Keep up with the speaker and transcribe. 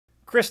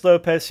Chris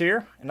Lopez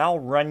here, and I'll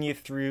run you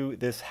through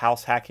this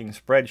house hacking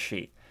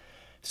spreadsheet.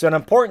 So an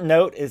important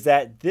note is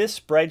that this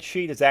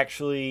spreadsheet is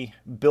actually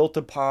built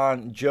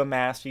upon Joe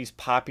Massey's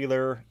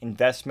popular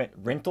investment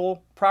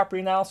rental property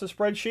analysis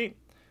spreadsheet,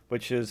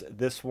 which is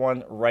this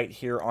one right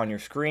here on your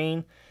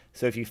screen.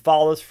 So if you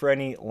follow this for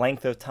any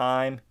length of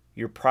time,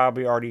 you're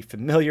probably already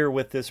familiar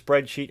with this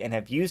spreadsheet and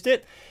have used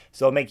it.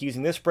 So it'll make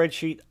using this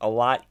spreadsheet a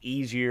lot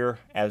easier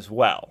as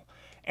well.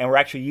 And we're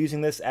actually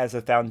using this as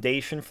a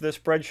foundation for this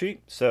spreadsheet.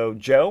 So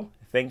Joe,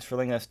 thanks for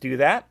letting us do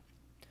that.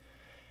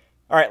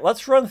 All right,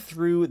 let's run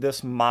through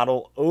this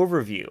model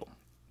overview.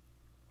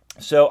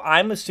 So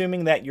I'm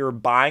assuming that you're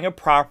buying a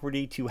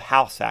property to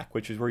house hack,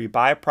 which is where you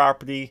buy a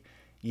property,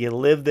 you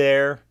live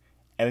there,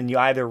 and then you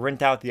either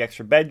rent out the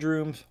extra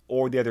bedrooms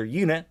or the other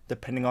unit,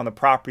 depending on the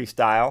property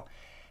style.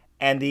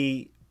 And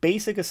the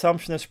basic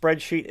assumption of the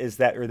spreadsheet is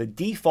that, or the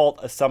default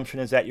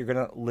assumption is that you're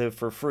going to live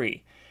for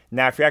free.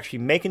 Now, if you're actually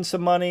making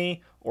some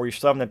money or you're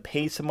still having to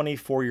pay some money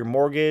for your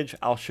mortgage,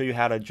 I'll show you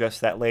how to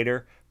adjust that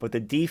later. But the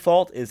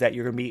default is that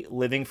you're going to be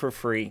living for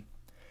free.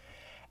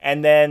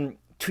 And then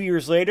 2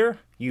 years later,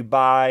 you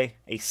buy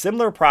a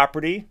similar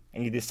property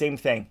and you do the same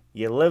thing.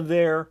 You live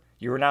there,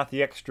 you rent out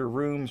the extra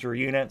rooms or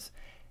units,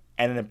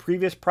 and in the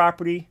previous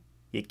property,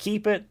 you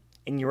keep it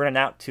and you rent it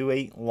out to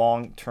a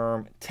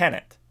long-term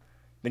tenant.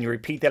 Then you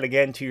repeat that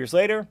again 2 years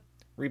later,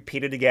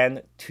 repeat it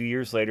again 2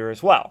 years later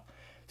as well.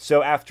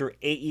 So after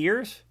 8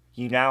 years,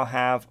 you now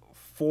have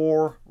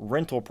 4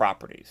 rental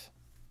properties.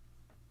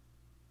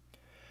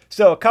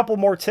 So a couple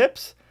more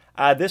tips.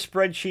 This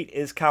spreadsheet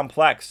is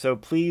complex, so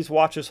please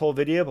watch this whole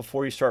video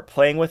before you start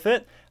playing with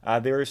it.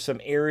 There are some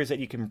areas that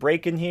you can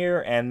break in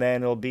here, and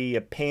then it'll be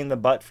a pain in the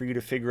butt for you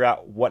to figure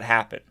out what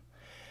happened.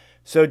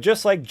 So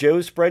just like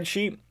Joe's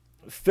spreadsheet,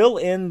 fill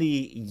in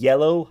the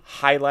yellow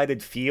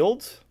highlighted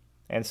fields.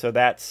 And so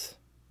that's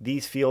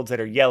these fields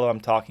that are yellow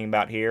I'm talking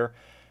about here.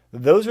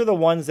 Those are the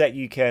ones that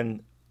you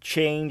can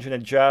change and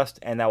adjust,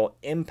 and that will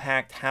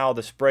impact how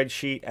the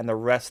spreadsheet and the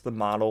rest of the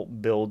model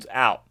builds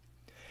out.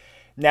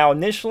 Now,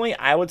 initially,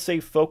 I would say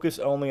focus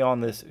only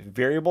on this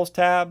variables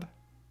tab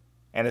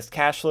and this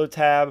cash flow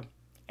tab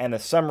and the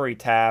summary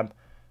tab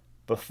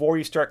before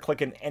you start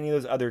clicking any of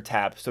those other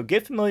tabs. So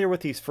get familiar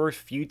with these first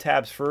few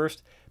tabs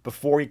first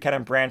before you kind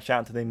of branch out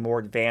into the more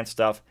advanced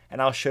stuff,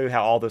 and I'll show you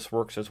how all this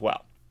works as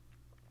well.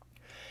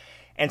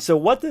 And so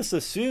what this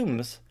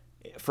assumes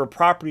for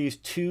properties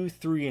 2,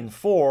 3, and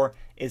 4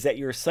 is that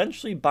you're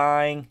essentially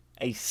buying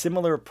a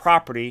similar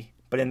property,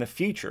 but in the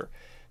future.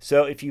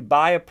 So if you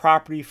buy a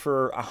property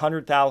for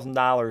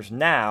 $100,000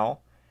 now,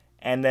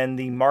 and then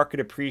the market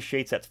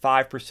appreciates at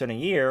 5% a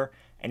year,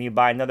 and you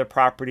buy another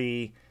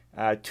property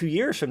 2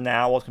 years from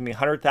now, well, it's going to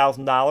be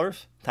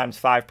 $100,000 times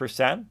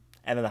 5%,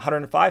 and then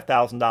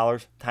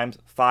 $105,000 times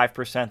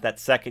 5% that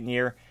second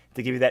year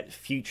to give you that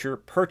future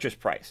purchase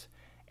price.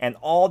 And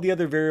all the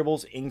other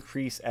variables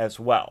increase as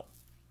well.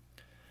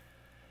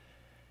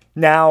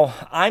 Now,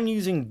 I'm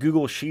using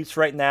Google Sheets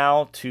right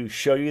now to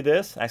show you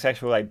this. That's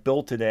actually what I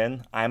built it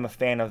in. I'm a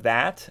fan of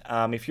that.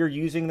 If you're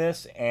using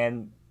this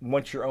and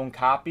want your own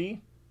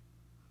copy,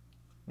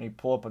 let me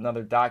pull up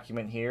another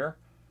document here.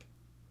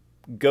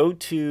 Go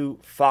to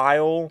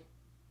File,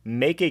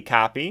 Make a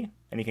Copy,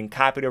 and you can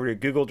copy it over to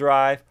Google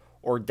Drive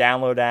or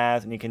download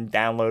as, and you can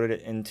download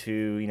it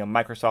into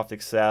Microsoft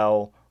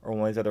Excel or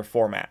one of these other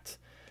formats.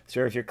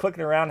 So if you're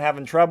clicking around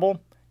having trouble,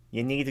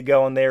 you need to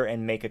go in there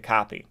and make a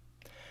copy.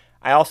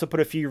 I also put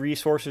a few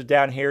resources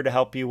down here to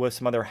help you with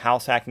some other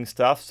house hacking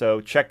stuff,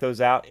 so check those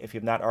out if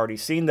you've not already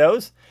seen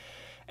those.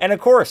 And of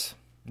course,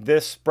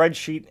 this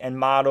spreadsheet and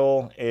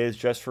model is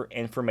just for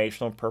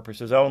informational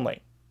purposes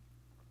only.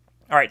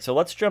 All right, so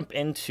let's jump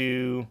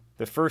into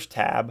the first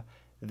tab,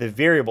 the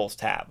variables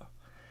tab.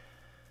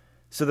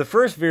 So the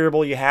first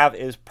variable you have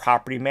is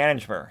property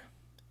manager.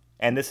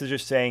 And this is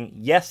just saying,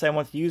 yes, I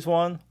want to use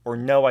one, or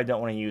no, I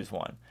don't want to use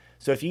one.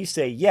 So if you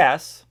say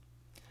yes,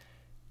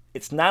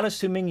 it's not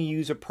assuming you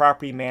use a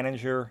property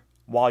manager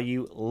while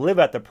you live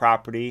at the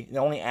property. It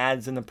only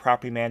adds in the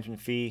property management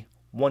fee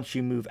once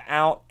you move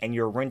out and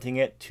you're renting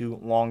it to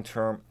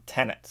long-term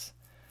tenants.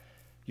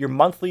 Your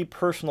monthly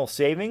personal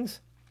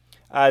savings,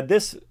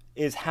 this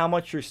is how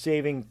much you're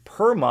saving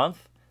per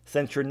month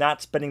since you're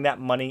not spending that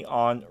money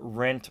on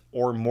rent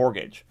or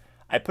mortgage.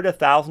 I put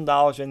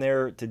 $1,000 in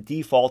there to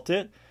default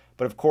it,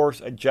 but of course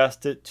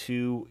adjust it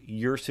to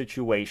your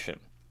situation.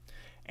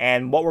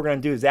 And what we're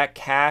going to do is that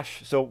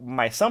cash, so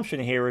my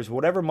assumption here is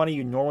whatever money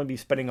you normally be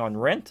spending on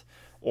rent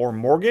or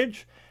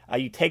mortgage,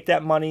 you take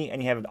that money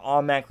and you have it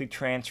automatically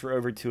transfer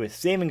over to a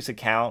savings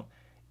account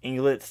and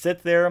you let it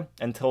sit there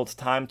until it's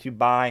time to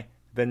buy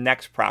the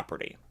next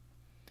property.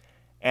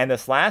 And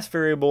this last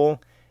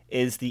variable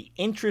is the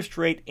interest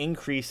rate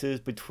increases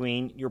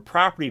between your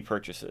property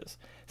purchases.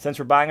 Since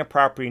we're buying a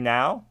property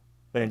now,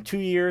 then in 2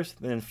 years,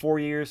 then in 4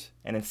 years,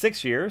 and in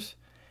 6 years,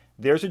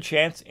 there's a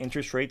chance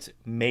interest rates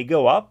may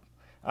go up.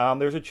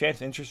 There's a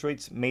chance interest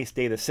rates may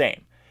stay the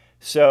same.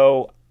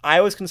 So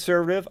I was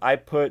conservative. I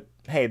put,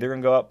 hey, they're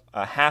going to go up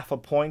a half a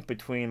point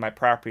between my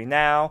property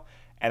now,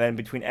 and then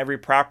between every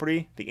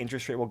property, the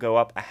interest rate will go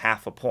up a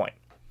half a point.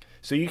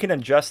 So you can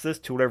adjust this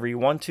to whatever you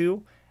want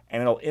to,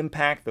 and it'll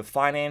impact the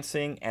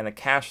financing and the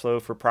cash flow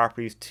for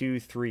properties 2,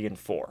 3, and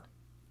 4.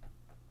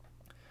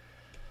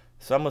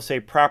 So I'm going to say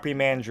Property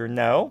Manager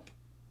no.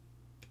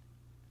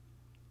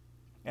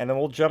 And then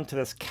we'll jump to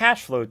this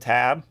Cash Flow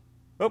tab.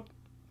 Oh,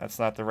 that's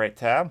not the right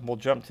tab. We'll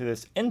jump to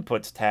this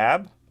Inputs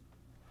tab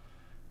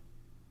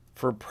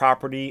for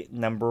property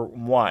number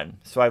 1.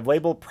 So I've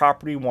labeled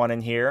property 1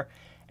 in here,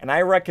 and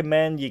I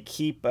recommend you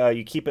keep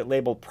it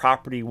labeled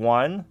property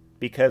 1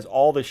 because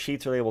all the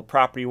sheets are labeled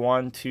property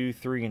 1, 2,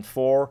 3, and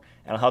 4,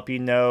 and it'll help you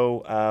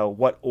know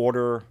what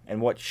order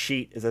and what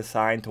sheet is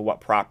assigned to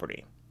what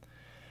property.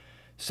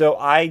 So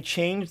I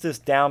changed this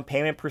down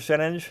payment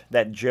percentage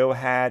that Joe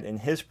had in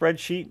his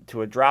spreadsheet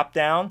to a drop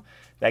down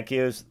that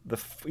gives the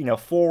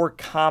 4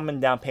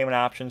 common down payment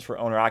options for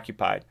owner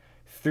occupied: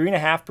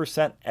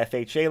 3.5%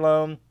 FHA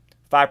loan,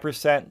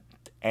 5%,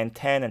 and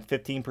 10 and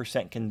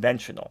 15%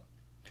 conventional.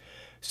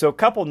 So a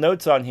couple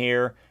notes on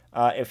here.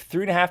 If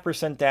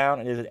 3.5%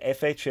 down, it is an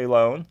FHA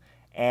loan,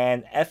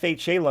 and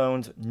FHA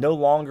loans no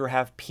longer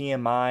have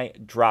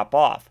PMI drop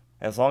off.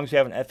 As long as you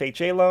have an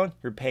FHA loan,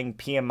 you're paying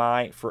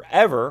PMI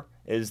forever,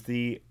 is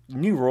the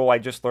new rule I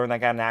just learned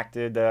that got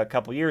enacted a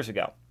couple years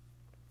ago.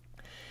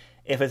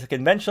 If it's a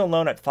conventional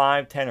loan at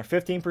 5, 10, or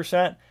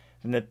 15%,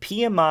 then the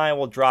PMI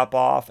will drop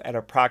off at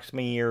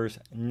approximately years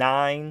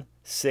 9,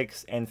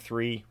 6, and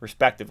 3,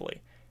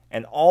 respectively.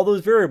 And all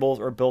those variables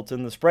are built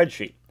in the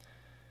spreadsheet.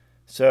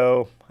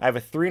 So I have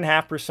a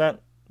 3.5%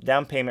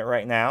 down payment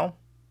right now.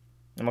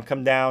 I'm going to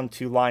come down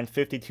to line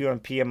 52 on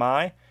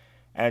PMI,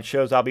 and it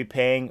shows I'll be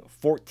paying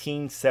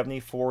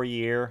 $1,474 a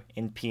year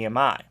in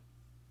PMI.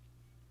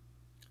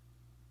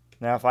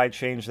 Now if I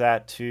change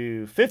that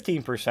to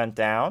 15%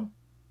 down,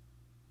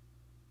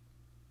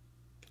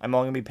 I'm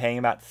only going to be paying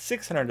about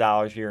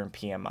 $600 a year in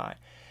PMI.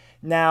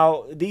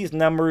 Now, these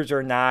numbers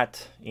are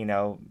not,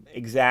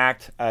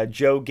 exact.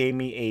 Joe gave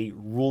me a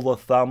rule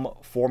of thumb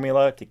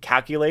formula to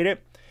calculate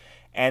it.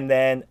 And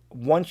then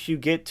once you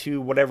get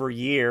to whatever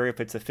year, if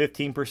it's a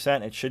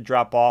 15%, it should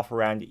drop off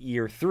around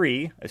year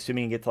 3,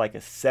 assuming you get to like a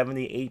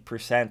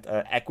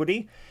 78%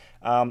 equity.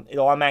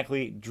 It'll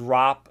automatically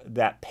drop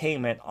that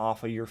payment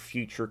off of your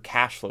future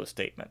cash flow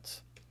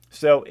statements.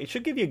 So it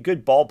should give you a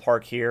good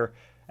ballpark here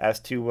as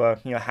to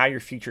how your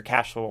future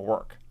cash flow will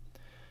work.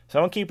 So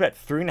I'm going to keep it at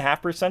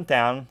 3.5%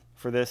 down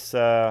for this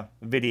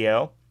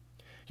video.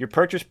 Your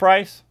purchase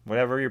price,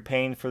 whatever you're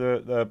paying for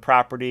the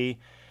property,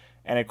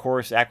 and of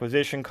course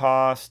acquisition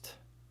cost,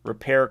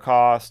 repair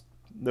cost,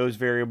 those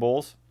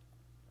variables.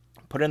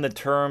 Put in the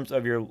terms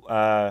of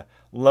your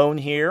loan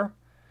here,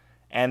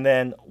 and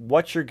then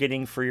what you're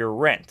getting for your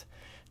rent.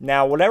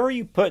 Now, whatever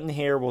you put in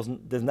here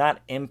does not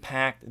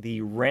impact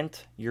the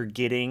rent you're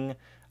getting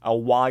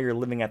while you're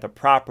living at the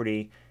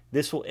property.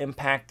 This will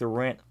impact the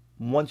rent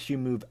once you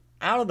move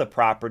out of the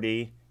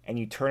property and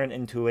you turn it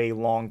into a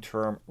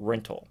long-term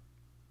rental.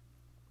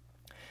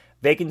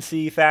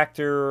 Vacancy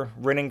factor,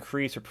 rent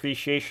increase,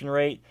 appreciation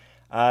rate.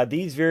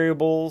 These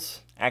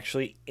variables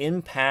actually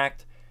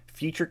impact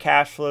future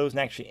cash flows and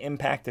actually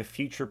impact the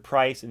future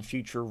price and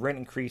future rent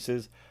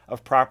increases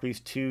of properties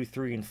 2,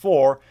 3, and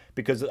 4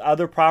 because the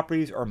other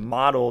properties are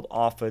modeled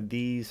off of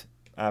these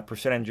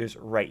percentages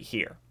right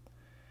here.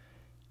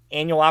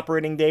 Annual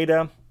operating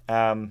data,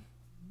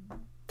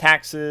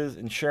 taxes,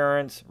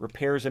 insurance,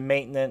 repairs and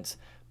maintenance.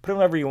 Put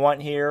whatever you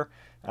want here.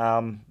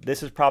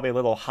 This is probably a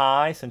little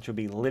high since you'll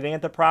be living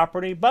at the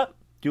property, but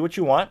do what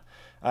you want.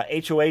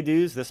 HOA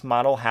dues, this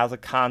model has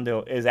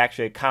is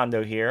actually a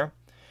condo here.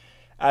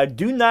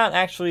 Do not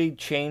actually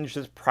change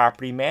this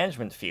property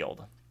management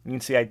field. You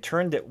can see I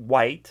turned it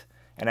white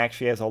and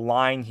actually has a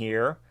line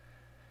here.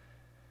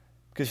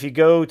 Because if you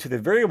go to the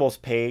variables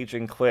page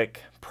and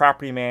click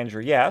property manager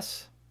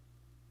yes,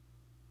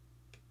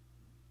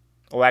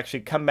 we'll actually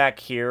come back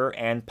here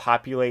and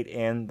populate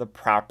in the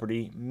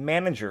property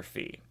manager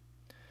fee.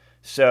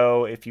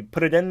 So if you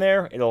put it in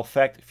there, it'll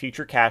affect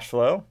future cash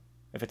flow.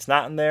 If it's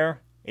not in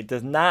there, it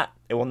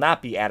will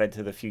not be added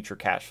to the future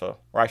cash flow,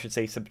 or I should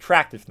say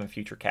subtracted from the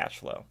future cash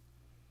flow.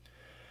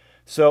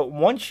 So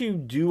once you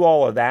do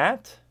all of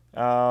that,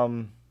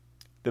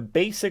 the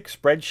basic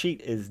spreadsheet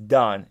is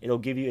done. It'll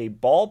give you a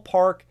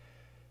ballpark,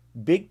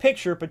 big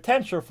picture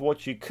potential for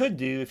what you could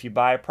do if you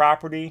buy a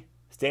property,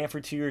 stay in it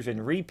for 2 years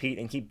and repeat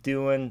and keep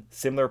doing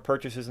similar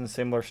purchases and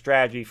similar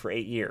strategy for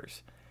 8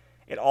 years.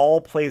 It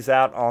all plays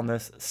out on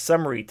this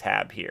summary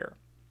tab here.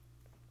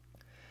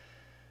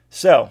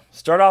 So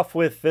start off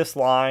with this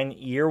line,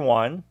 year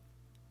 1.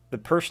 The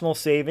personal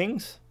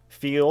savings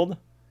field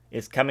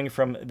is coming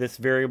from this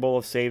variable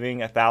of saving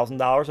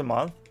 $1,000 a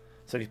month.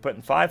 So if you put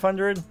in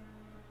 500,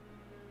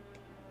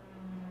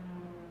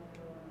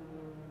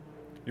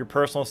 your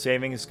personal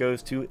savings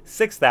goes to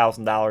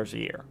 $6,000 a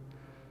year.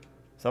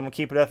 So I'm going to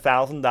keep it at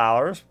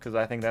 $1,000 because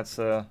I think that's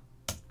a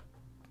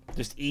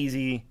just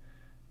easy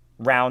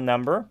round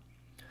number.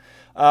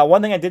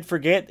 One thing I did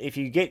forget, if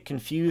you get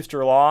confused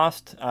or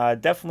lost,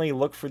 definitely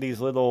look for these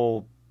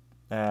little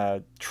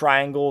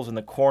triangles in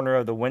the corner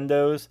of the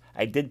windows.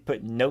 I did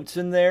put notes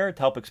in there to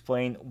help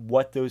explain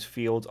what those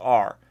fields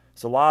are.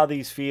 So a lot of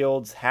these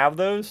fields have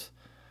those.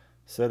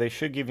 So they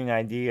should give you an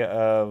idea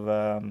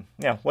of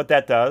what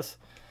that does.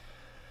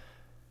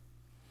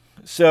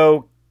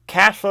 So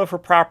cash flow for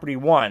property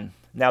 1.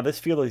 Now this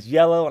field is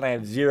yellow and I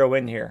have 0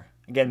 in here.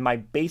 Again, my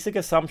basic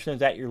assumption is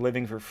that you're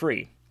living for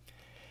free.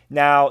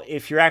 Now,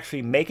 if you're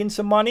actually making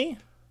some money,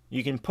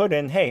 you can put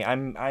in, hey,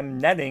 I'm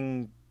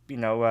netting,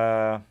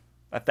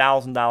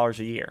 $1,000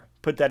 a year.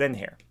 Put that in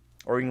here.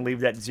 Or you can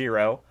leave that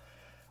 0.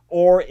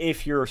 Or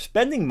if you're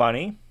spending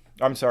money,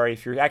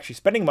 if you're actually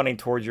spending money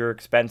towards your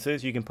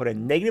expenses, you can put a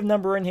negative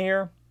number in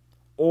here,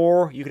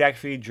 or you could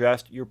actually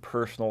adjust your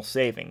personal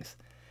savings.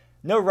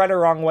 No right or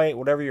wrong way,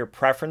 whatever your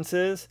preference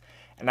is.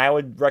 And I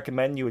would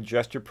recommend you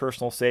adjust your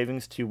personal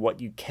savings to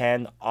what you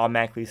can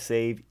automatically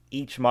save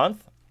each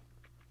month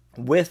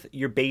with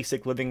your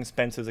basic living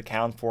expenses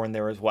accounted for in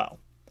there as well.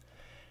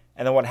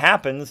 And then what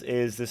happens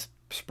is this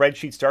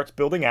spreadsheet starts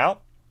building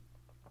out.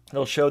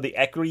 It'll show the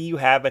equity you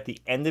have at the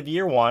end of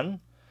year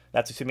 1.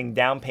 That's assuming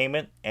down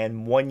payment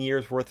and 1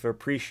 year's worth of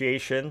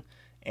appreciation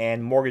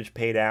and mortgage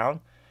pay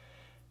down.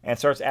 And it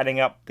starts adding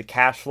up the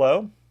cash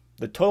flow,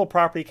 the total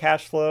property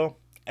cash flow,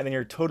 and then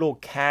your total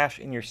cash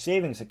in your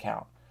savings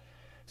account.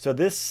 So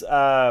this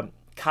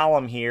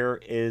column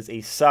here is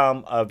a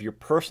sum of your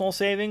personal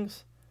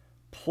savings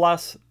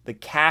plus the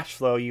cash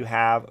flow you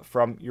have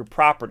from your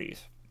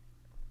properties.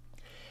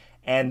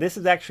 And this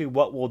is actually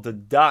what will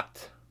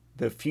deduct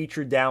the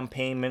future down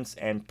payments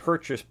and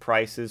purchase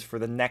prices for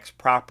the next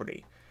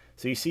property.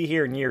 So you see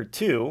here in year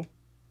 2,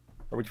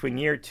 or between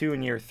year 2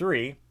 and year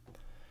 3,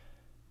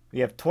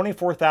 you have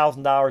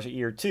 $24,000 at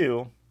year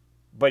 2,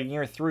 but in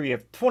year 3 you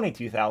have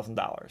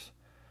 $22,000.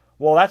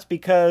 Well, that's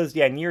because,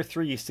 in year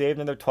 3 you saved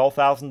another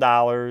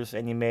 $12,000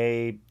 and you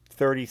made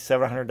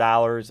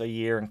 $3,700 a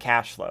year in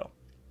cash flow.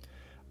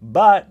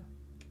 But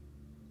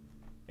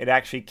it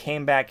actually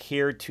came back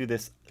here to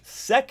this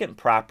second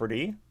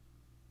property,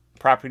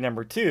 property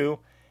number 2,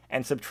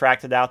 and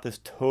subtracted out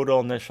this total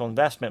initial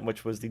investment,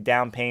 which was the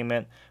down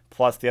payment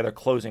plus the other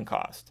closing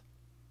cost.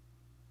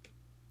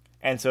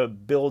 And so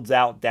it builds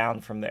out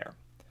down from there.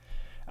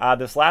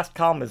 This last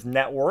column is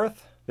net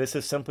worth. This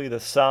is simply the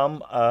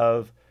sum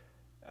of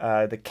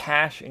the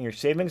cash in your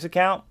savings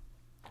account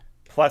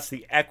plus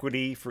the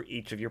equity for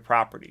each of your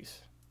properties.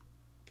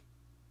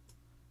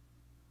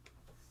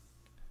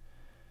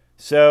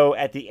 So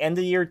at the end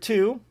of year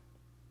 2,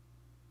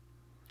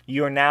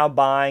 you are now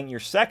buying your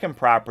second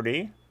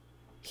property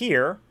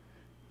here,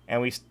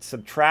 and we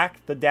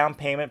subtract the down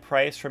payment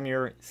price from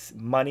your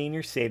money in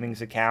your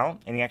savings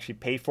account, and you actually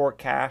pay for it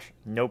cash,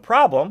 no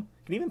problem.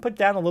 You can even put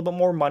down a little bit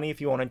more money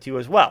if you wanted to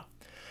as well.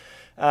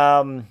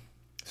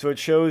 So it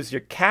shows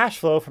your cash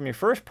flow from your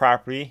first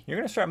property. You're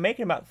going to start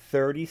making about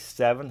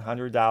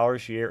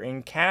 $3,700 a year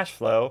in cash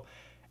flow,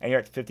 and you're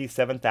at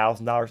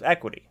 $57,000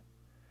 equity.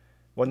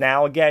 Well,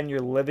 now again, you're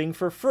living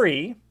for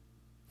free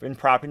in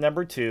property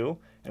number 2.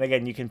 And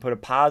again, you can put a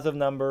positive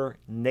number,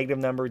 negative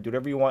number, do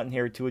whatever you want in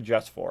here to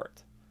adjust for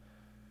it.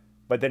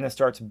 But then it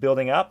starts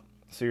building up.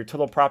 So your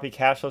total property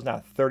cash flow is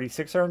now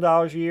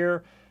 $3,600 a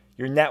year.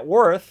 Your net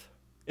worth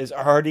is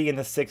already in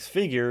the 6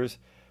 figures,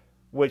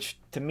 which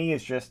to me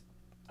is just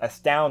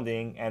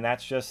astounding. And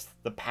that's just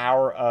the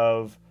power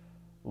of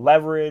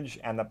leverage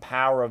and the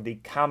power of the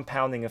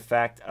compounding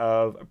effect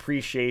of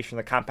appreciation,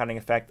 the compounding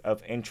effect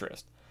of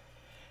interest.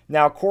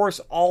 Now, of course,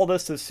 all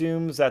this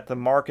assumes that the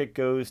market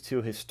goes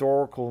to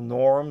historical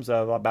norms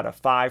of about a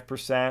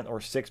 5% or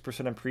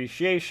 6%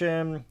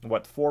 appreciation,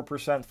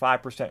 4%,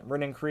 5%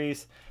 rent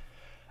increase.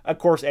 Of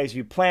course, as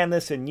you plan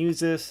this and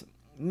use this,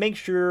 make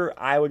sure,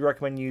 I would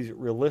recommend use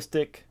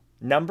realistic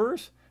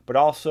numbers, but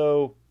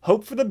also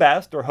hope for the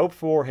best or hope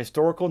for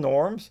historical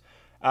norms,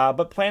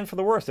 but plan for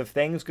the worst. If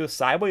things go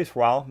sideways for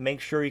a while,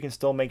 make sure you can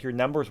still make your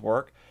numbers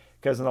work.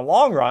 Because in the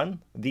long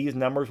run, these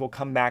numbers will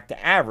come back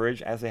to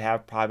average as they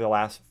have probably the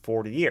last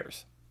 40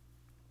 years.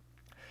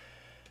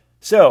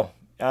 So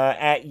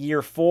at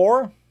year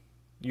 4,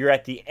 you're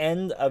at the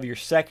end of your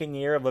second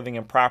year of living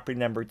in property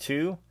number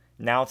 2.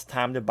 Now it's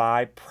time to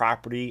buy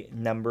property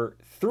number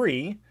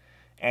 3.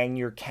 And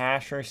your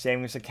cash or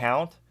savings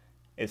account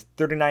is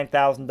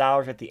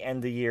 $39,000 at the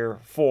end of year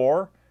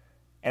 4.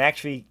 And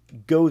actually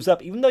goes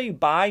up, even though you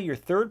buy your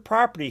third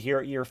property here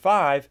at year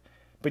 5,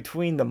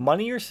 between the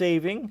money you're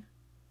saving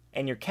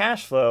and your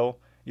cash flow,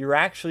 you're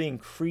actually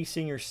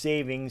increasing your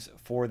savings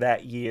for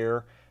that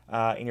year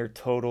in your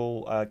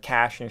total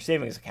cash in your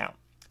savings account.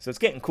 So it's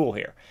getting cool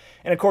here.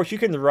 And of course, you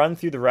can run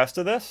through the rest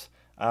of this.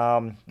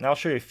 And I'll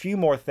show you a few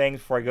more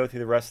things before I go through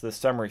the rest of the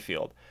summary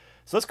field.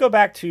 So let's go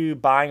back to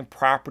buying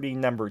property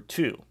number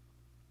 2.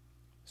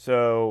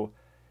 So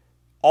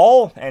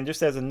and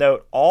just as a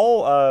note,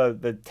 all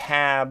the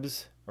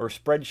tabs or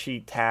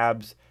spreadsheet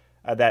tabs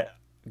that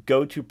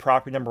go to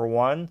property number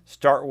 1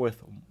 start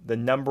with the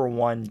number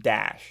 1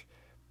 dash.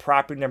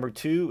 Property number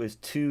 2 is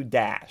 2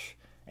 dash.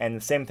 And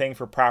the same thing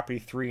for property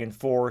 3 and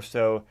 4,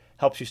 so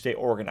helps you stay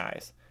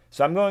organized.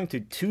 So I'm going to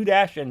 2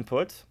 dash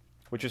inputs,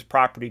 which is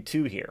property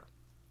 2 here.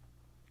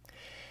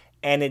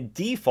 And it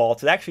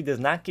defaults, it actually does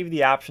not give you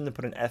the option to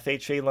put an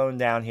FHA loan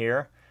down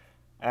here.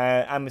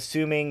 I'm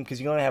assuming because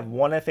you only have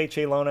one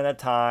FHA loan at a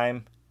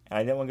time, and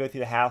I didn't want to go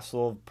through the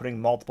hassle of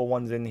putting multiple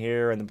ones in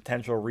here and the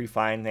potential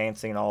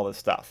refinancing and all this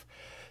stuff.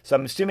 So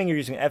I'm assuming you're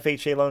using an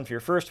FHA loan for your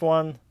first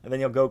one, and then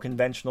you'll go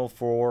conventional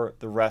for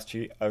the rest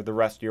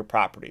of your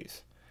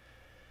properties.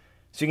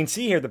 So you can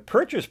see here the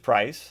purchase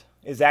price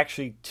is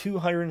actually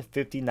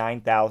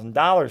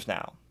 $259,000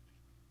 now.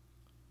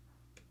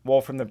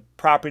 Well, from the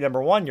property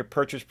number one, your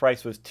purchase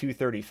price was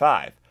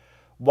 $235,000.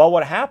 Well,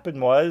 what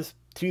happened was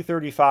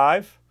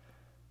 $235,000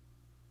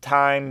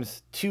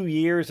 times 2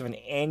 years of an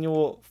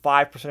annual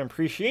 5%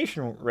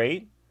 appreciation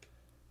rate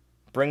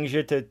brings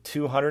you to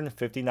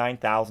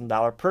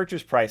 $259,000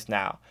 purchase price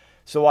now.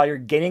 So while you're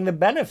getting the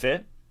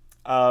benefit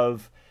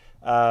of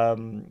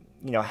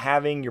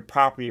having your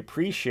property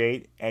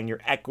appreciate and your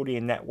equity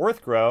and net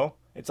worth grow,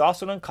 it's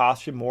also going to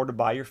cost you more to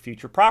buy your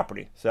future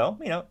property. So,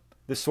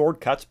 the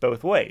sword cuts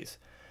both ways.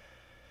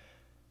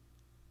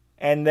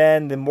 And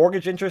then the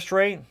mortgage interest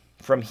rate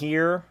from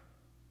here,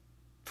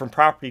 from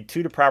property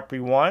 2 to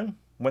property 1,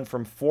 went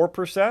from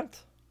 4%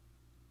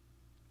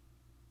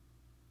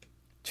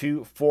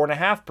 to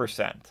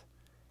 4.5%.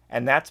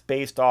 And that's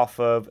based off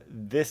of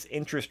this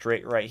interest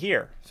rate right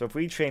here. So if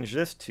we change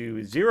this to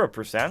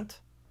 0%,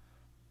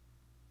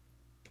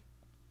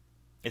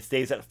 it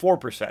stays at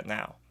 4%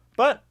 now.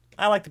 But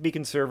I like to be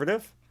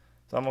conservative,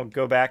 so I'm going to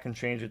go back and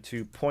change it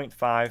to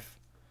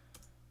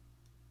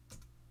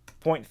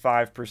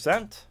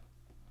 0.5%.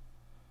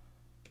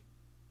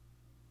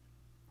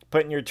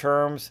 Put in your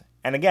terms,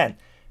 and again,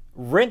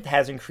 rent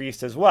has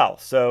increased as well.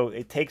 So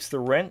it takes the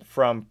rent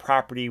from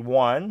property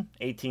 1,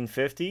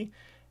 $1,850,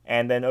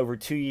 and then over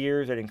 2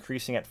 years at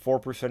increasing at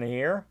 4% a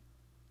year,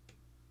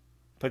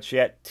 puts you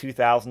at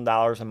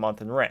 $2,000 a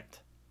month in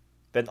rent.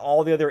 Then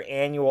all the other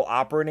annual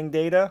operating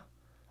data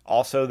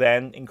also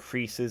then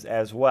increases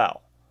as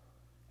well.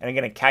 And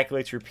again, it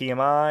calculates your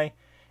PMI,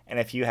 and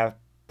if you have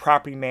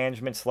property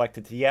management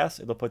selected to yes,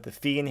 it'll put the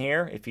fee in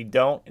here. If you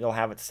don't, it'll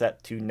have it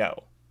set to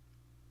no.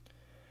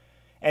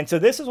 And so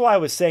this is why I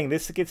was saying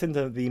this gets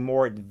into the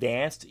more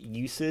advanced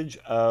usage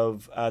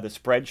of the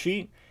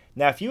spreadsheet.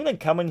 Now, if you want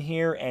to come in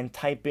here and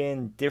type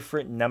in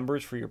different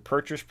numbers for your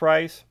purchase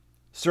price,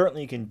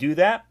 certainly you can do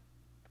that.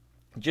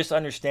 Just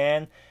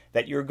understand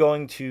that you're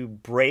going to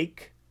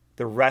break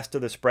the rest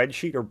of the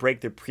spreadsheet or break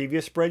the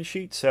previous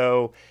spreadsheet.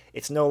 So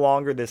it's no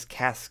longer this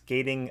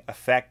cascading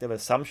effect of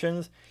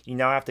assumptions. You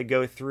now have to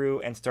go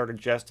through and start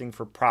adjusting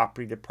for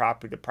property to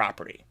property to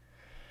property.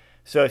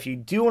 So if you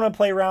do want to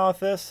play around with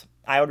this,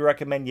 I would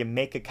recommend you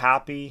make a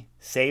copy,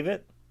 save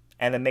it,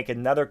 and then make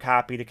another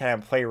copy to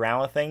kind of play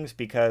around with things,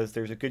 because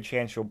there's a good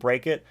chance you'll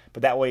break it.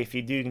 But that way, if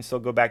you do, you can still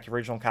go back to your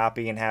original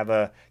copy and have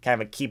a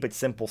kind of a keep it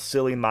simple,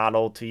 silly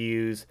model to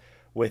use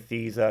with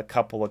these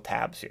couple of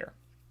tabs here.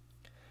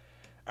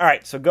 All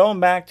right, so going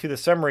back to the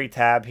summary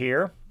tab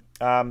here,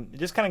 it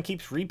just kind of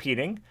keeps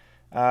repeating.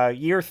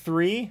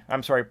 Property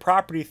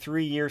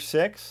 3, year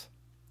 6,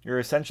 you're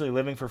essentially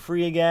living for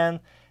free again,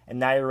 and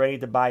now you're ready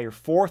to buy your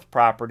fourth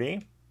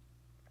property.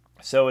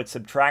 So it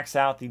subtracts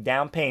out the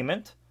down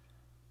payment,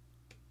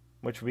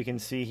 which we can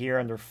see here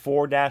under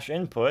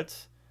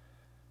 4-inputs.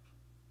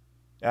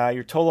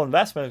 Your total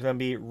investment is going to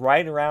be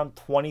right around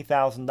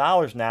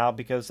 $20,000 now,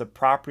 because the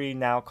property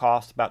now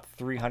costs about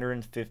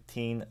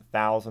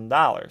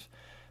 $315,000.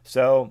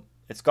 So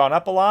it's gone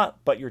up a lot,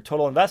 but your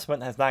total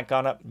investment has not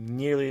gone up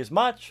nearly as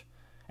much,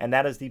 and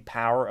that is the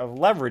power of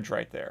leverage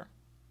right there.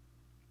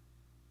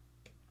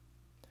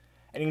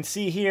 And you can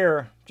see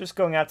here, just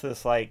going out to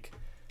this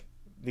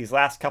these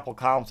last couple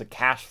columns of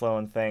cash flow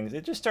and things,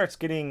 it just starts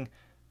getting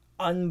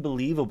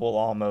unbelievable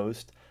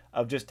almost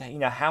of just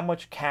how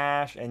much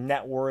cash and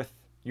net worth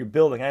you're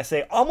building. And I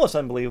say almost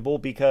unbelievable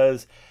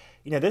because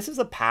this is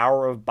the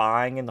power of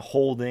buying and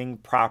holding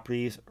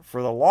properties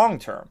for the long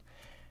term.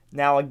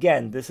 Now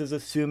again, this is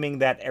assuming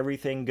that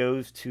everything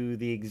goes to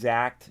the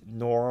exact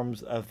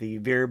norms of the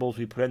variables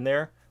we put in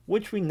there,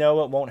 which we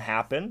know it won't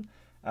happen.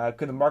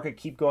 Could the market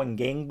keep going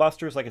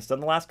gangbusters like it's done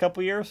the last couple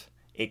of years?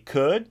 It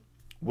could.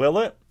 Will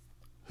it?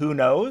 Who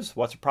knows?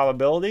 What's the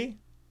probability?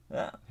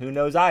 Who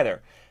knows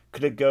either.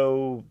 Could it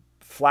go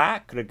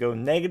flat? Could it go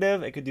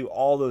negative? It could do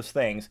all those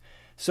things.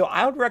 So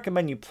I would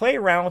recommend you play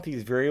around with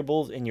these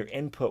variables in your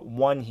input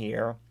 1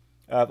 here.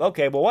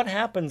 Okay, well, what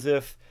happens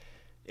if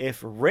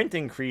rent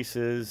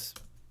increases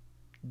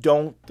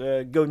don't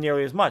go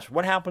nearly as much?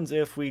 What happens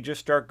if we just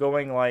start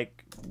going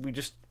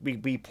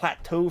we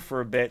plateau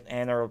for a bit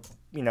and are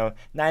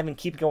not even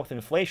keeping up with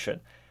inflation?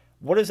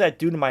 What does that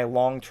do to my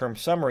long-term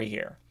summary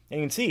here? And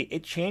you can see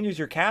it changes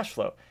your cash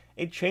flow.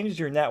 It changes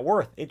your net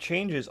worth. It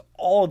changes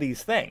all of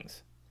these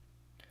things.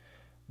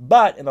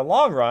 But in the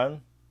long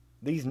run,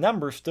 these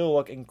numbers still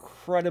look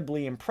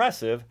incredibly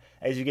impressive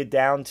as you get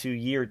down to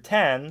year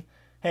 10.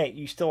 Hey,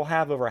 you still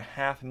have over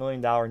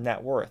 $500,000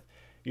 net worth.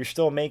 You're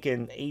still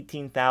making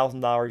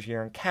 $18,000 a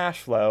year in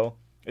cash flow,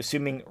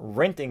 assuming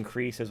rent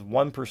increase is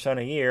 1%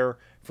 a year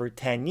for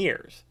 10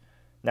 years.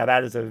 Now,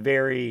 that is a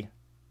very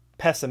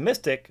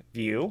pessimistic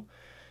view.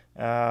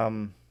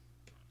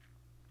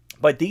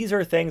 But these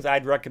are things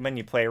I'd recommend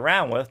you play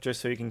around with just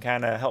so you can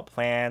kind of help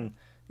plan,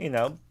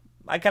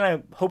 I kind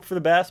of hope for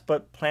the best,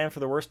 but plan for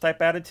the worst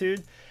type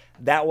attitude.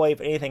 That way,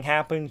 if anything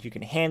happens, you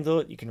can handle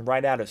it. You can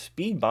ride out a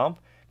speed bump,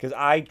 because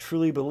I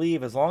truly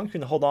believe as long as you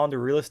can hold on to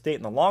real estate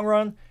in the long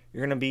run,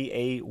 you're going to be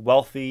a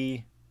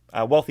wealthy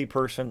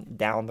person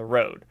down the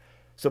road.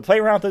 So play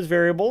around with those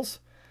variables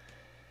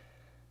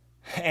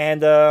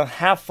and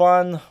have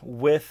fun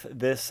with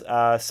this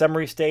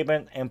summary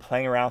statement and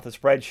playing around with the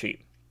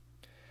spreadsheet.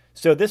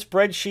 So this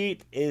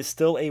spreadsheet is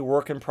still a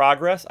work in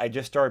progress. I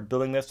just started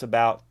building this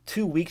about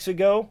 2 weeks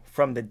ago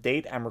from the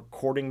date I'm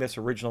recording this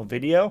original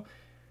video.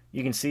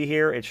 You can see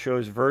here it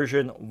shows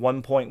version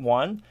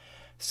 1.1.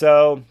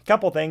 So a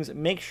couple things,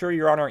 make sure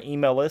you're on our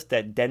email list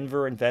at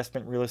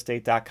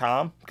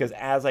denverinvestmentrealestate.com, because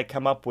as I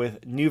come up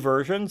with new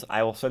versions,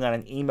 I will send out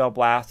an email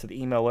blast to the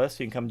email list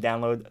so you can come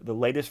download the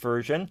latest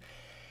version.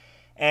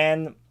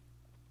 And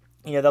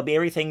there'll be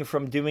everything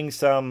from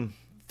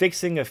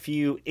fixing a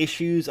few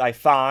issues I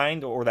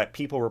find or that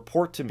people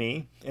report to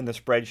me in the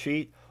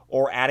spreadsheet,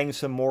 or adding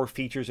some more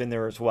features in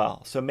there as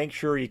well. So make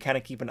sure you kind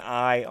of keep an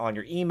eye on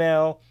your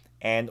email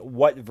and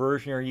what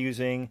version you're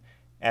using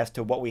as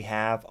to what we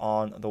have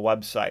on the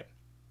website.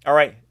 All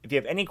right, if you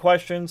have any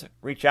questions,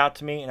 reach out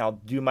to me and I'll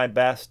do my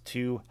best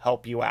to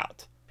help you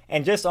out.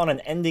 And just on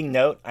an ending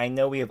note, I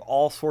know we have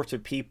all sorts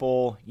of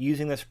people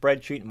using the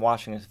spreadsheet and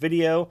watching this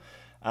video,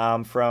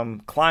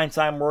 from clients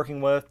I'm working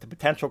with to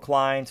potential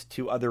clients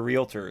to other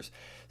realtors.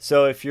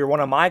 So if you're one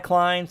of my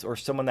clients or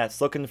someone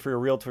that's looking for a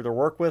realtor to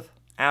work with,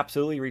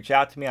 absolutely reach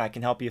out to me. I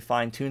can help you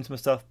fine tune some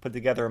stuff, put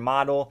together a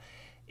model.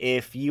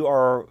 If you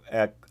are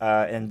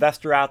an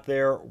investor out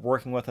there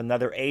working with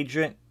another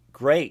agent,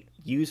 great.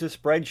 Use a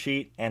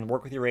spreadsheet and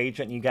work with your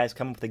agent. And you guys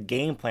come up with a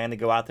game plan to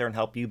go out there and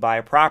help you buy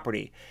a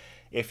property.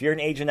 If you're an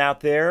agent out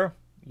there,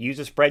 use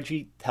a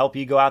spreadsheet to help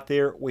you go out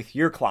there with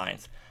your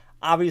clients.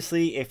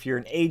 Obviously, if you're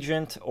an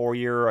agent or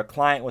you're a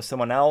client with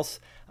someone else,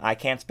 I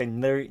can't spend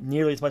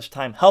nearly as much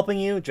time helping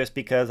you, just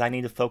because I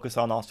need to focus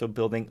on also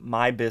building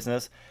my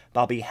business. But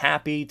I'll be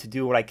happy to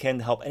do what I can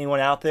to help anyone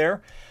out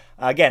there.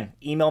 Again,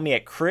 email me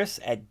at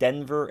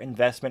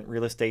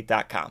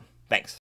chris@denverinvestmentrealestate.com. Thanks.